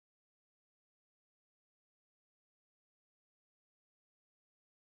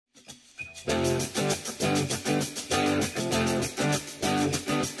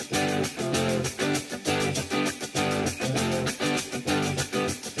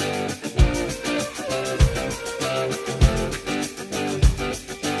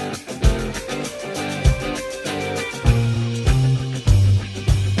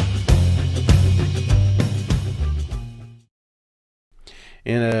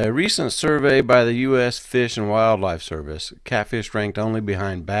In a recent survey by the U.S. Fish and Wildlife Service, catfish ranked only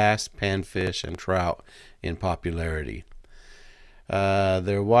behind bass, panfish, and trout in popularity.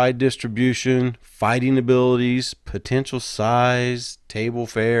 Their wide distribution, fighting abilities, potential size, table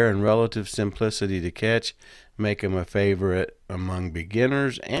fare, and relative simplicity to catch make them a favorite among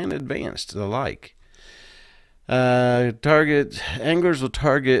beginners and advanced alike. Anglers will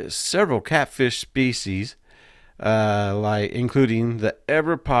target several catfish species, including the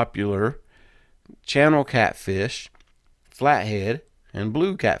ever popular channel catfish, flathead, and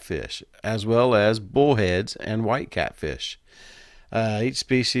blue catfish, as well as bullheads and white catfish. Each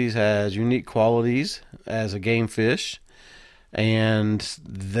species has unique qualities as a game fish, and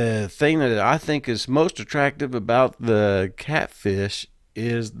the thing that I think is most attractive about the catfish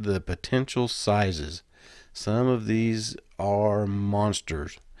is the potential sizes. Some of these are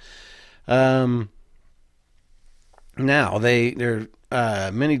monsters. Now, there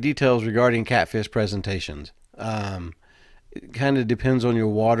are many details regarding catfish presentations. It kind of depends on your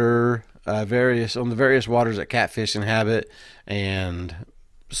water, on the various waters that catfish inhabit, and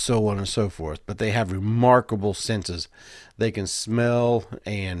so on and so forth. But they have remarkable senses. They can smell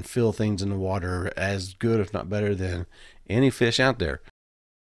and feel things in the water as good, if not better, than any fish out there.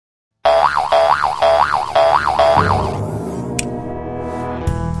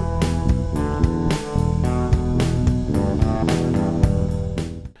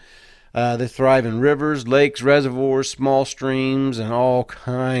 They thrive in rivers, lakes, reservoirs, small streams, and all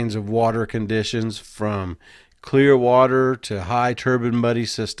kinds of water conditions, from clear water to high turbid muddy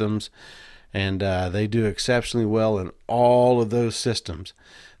systems, and they do exceptionally well in all of those systems.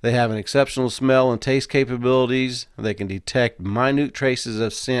 They have an exceptional smell and taste capabilities. They can detect minute traces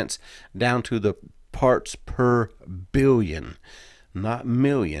of scents down to the parts per billion. Not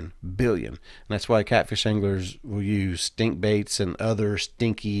million, billion. And that's why catfish anglers will use stink baits and other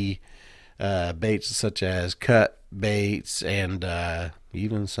stinky baits, such as cut baits and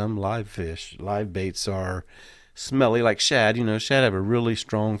even some live fish. Live baits are smelly, like shad. You know, shad have a really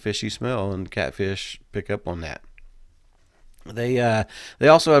strong fishy smell, and catfish pick up on that. They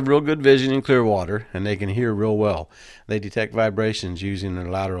also have real good vision in clear water, and they can hear real well. They detect vibrations using their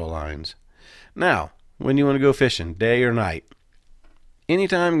lateral lines. Now, when you want to go fishing, day or night,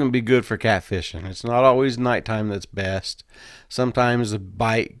 anytime can be good for catfishing. It's not always nighttime that's best. Sometimes the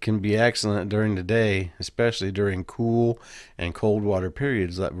bite can be excellent during the day, especially during cool and cold water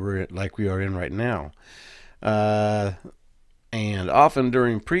periods like we are in right now. And often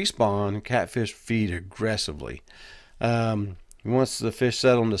during pre-spawn, catfish feed aggressively. Once the fish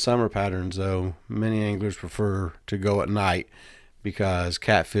settle into summer patterns, though, many anglers prefer to go at night because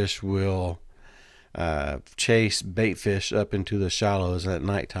catfish will chase bait fish up into the shallows at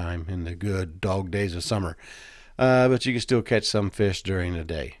nighttime in the good dog days of summer. But you can still catch some fish during the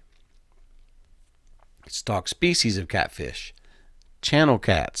day. Stock species of catfish. Channel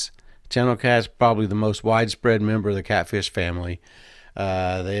cats. Channel cats probably the most widespread member of the catfish family.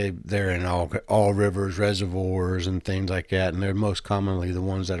 They're in all rivers, reservoirs, and things like that, and they're most commonly the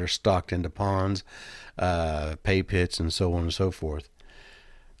ones that are stocked into ponds, pay pits, and so on and so forth.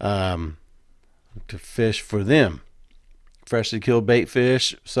 To fish for them, freshly killed bait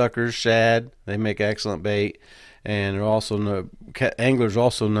fish, suckers, shad, they make excellent bait. And they're also anglers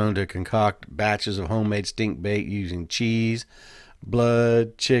also known to concoct batches of homemade stink bait using cheese,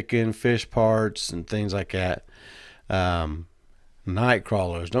 blood, chicken, fish parts, and things like that. Night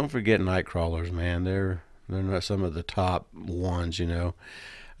crawlers, don't forget night crawlers, man. They're not some of the top ones, you know.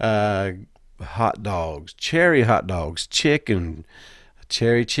 Hot dogs, cherry hot dogs, chicken,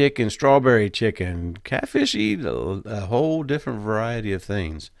 cherry chicken, strawberry chicken. Catfish eat a whole different variety of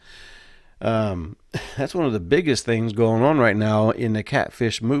things. That's one of the biggest things going on right now in the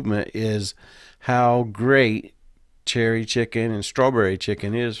catfish movement, is how great cherry chicken and strawberry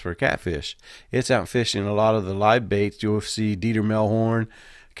chicken is for catfish. It's out fishing a lot of the live baits. You'll see Dieter Melhorn,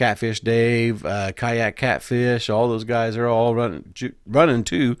 Catfish Dave, Kayak Catfish. All those guys are all running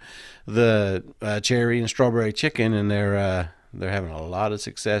to the cherry and strawberry chicken, and they're having a lot of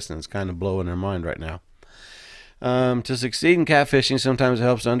success, and it's kind of blowing their mind right now. To succeed in catfishing, sometimes it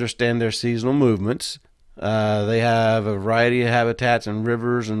helps to understand their seasonal movements. They have a variety of habitats and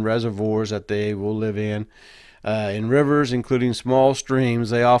rivers and reservoirs that they will live in. In rivers, including small streams,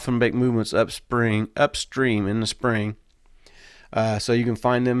 they often make movements upstream in the spring. So you can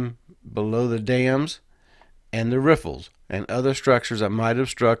find them below the dams and the riffles and other structures that might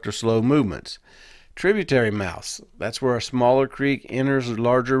obstruct or slow movements. Tributary mouths, that's where a smaller creek enters a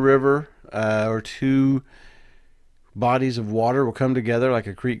larger river, or two bodies of water will come together, like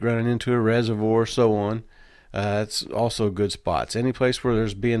a creek running into a reservoir, so on. It's also good spots. Any place where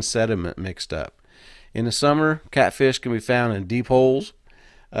there's being sediment mixed up. In the summer, catfish can be found in deep holes,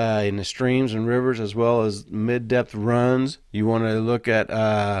 in the streams and rivers, as well as mid-depth runs. You want to look at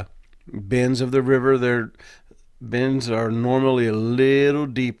bends of the river. Their bends are normally a little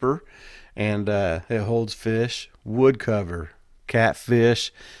deeper, and it holds fish. Wood cover,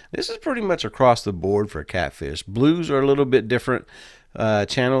 catfish. This is pretty much across the board for catfish. Blues are a little bit different.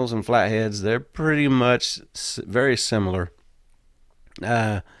 Channels and flatheads, they're pretty much very similar.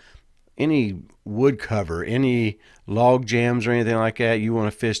 Any wood cover, any log jams or anything like that, you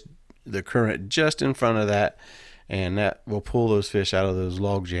want to fish the current just in front of that, and that will pull those fish out of those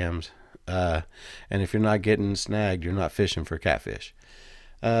log jams. And if you're not getting snagged, you're not fishing for catfish.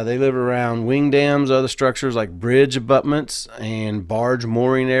 They live around wing dams, other structures like bridge abutments, and barge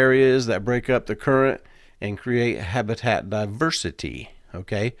mooring areas that break up the current and create habitat diversity.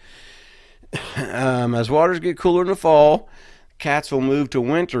 Okay. As waters get cooler in the fall, cats will move to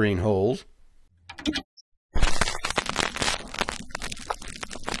wintering holes.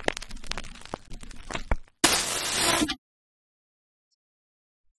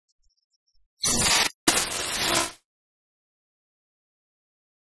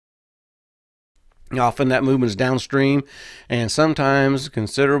 Often that movement is downstream and sometimes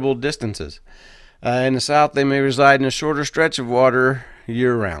considerable distances. In the south, they may reside in a shorter stretch of water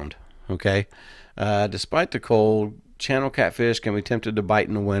year-round. Okay, despite the cold, channel catfish can be tempted to bite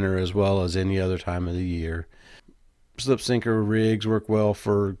in the winter as well as any other time of the year. Slip sinker rigs work well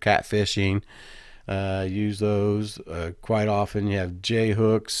for catfishing. Use those quite often. You have J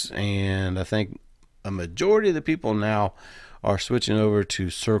hooks, and I think a majority of the people now are switching over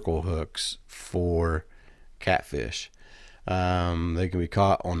to circle hooks for catfish. They can be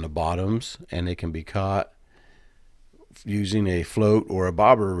caught on the bottoms, and they can be caught using a float or a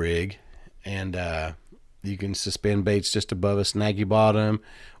bobber rig, and you can suspend baits just above a snaggy bottom,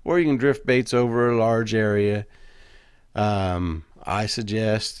 or you can drift baits over a large area. I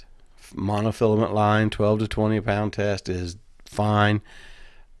suggest monofilament line, 12 to 20 pound test is fine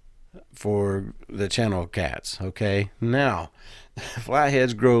for the channel cats. Okay, now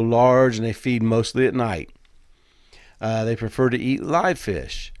flatheads grow large and they feed mostly at night. They prefer to eat live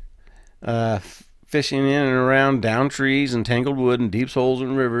fish. Fishing in and around down trees and tangled wood and deep holes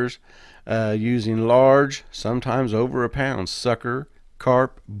in rivers, using large, sometimes over a pound, sucker,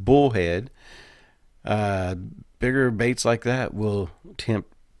 carp, bullhead. Bigger baits like that will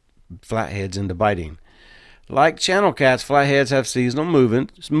tempt flatheads into biting. Like channel cats, flatheads have seasonal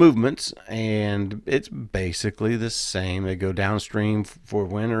movements, and it's basically the same. They go downstream for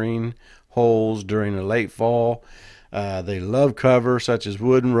wintering holes during the late fall. They love cover such as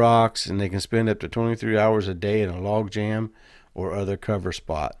wood and rocks, and they can spend up to 23 hours a day in a log jam or other cover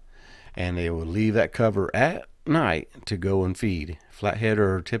spot. And they will leave that cover at night to go and feed. Flathead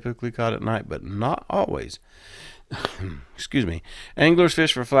are typically caught at night, but not always. Excuse me. Anglers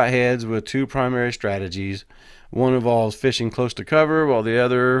fish for flatheads with two primary strategies. One involves fishing close to cover, while the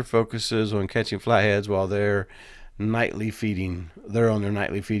other focuses on catching flatheads while they're nightly feeding. They're on their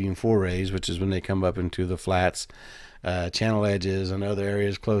nightly feeding forays, which is when they come up into the flats, channel edges, and other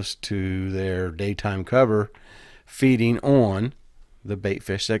areas close to their daytime cover, feeding on the bait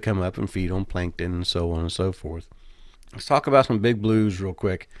fish that come up and feed on plankton and so on and so forth. Let's talk about some big blues real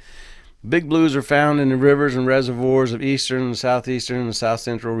quick. Big blues are found in the rivers and reservoirs of eastern and southeastern and south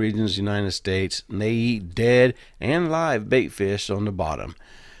central regions of the United States, and they eat dead and live bait fish on the bottom.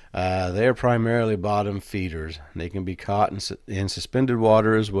 They're primarily bottom feeders. They can be caught in suspended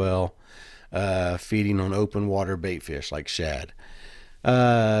water as well, feeding on open water bait fish like shad.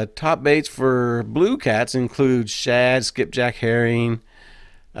 Top baits for blue cats include shad, skipjack, herring.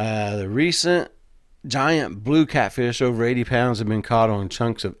 The recent giant blue catfish over 80 pounds have been caught on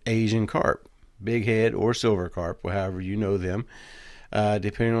chunks of Asian carp, big head or silver carp, however you know them.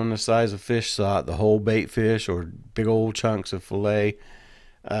 Depending on the size of fish sought, the whole bait fish or big old chunks of fillet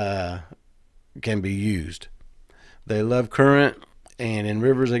can be used. They love current, and in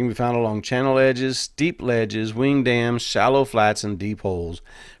rivers they can be found along channel edges, steep ledges, wing dams, shallow flats, and deep holes.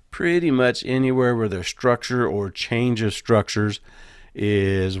 Pretty much anywhere where there's structure or change of structures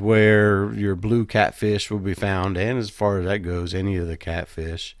is where your blue catfish will be found, and as far as that goes, any of the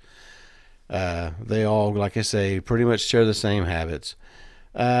catfish. They all, like I say, pretty much share the same habits.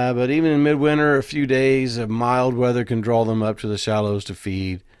 But even in midwinter, a few days of mild weather can draw them up to the shallows to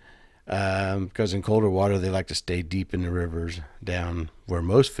feed. Because in colder water, they like to stay deep in the rivers, down where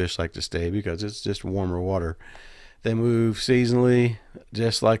most fish like to stay because it's just warmer water. They move seasonally,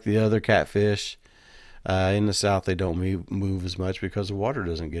 just like the other catfish. In the south, they don't move as much because the water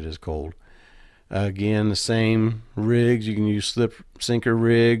doesn't get as cold. Again, the same rigs. You can use slip sinker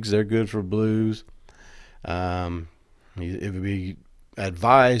rigs. They're good for blues. It would be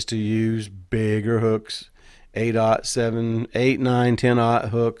advised to use bigger hooks, 8/0, 7, 8, 9, 10/0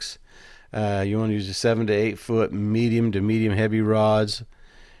 hooks. You want to use a 7 to 8 foot medium to medium heavy rods.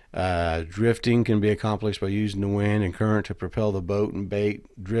 Drifting can be accomplished by using the wind and current to propel the boat and bait.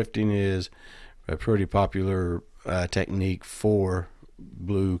 Drifting is a pretty popular technique for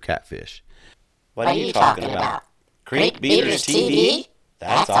blue catfish. What are you talking about? Creek Beaters TV?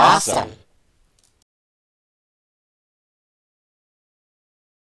 That's awesome.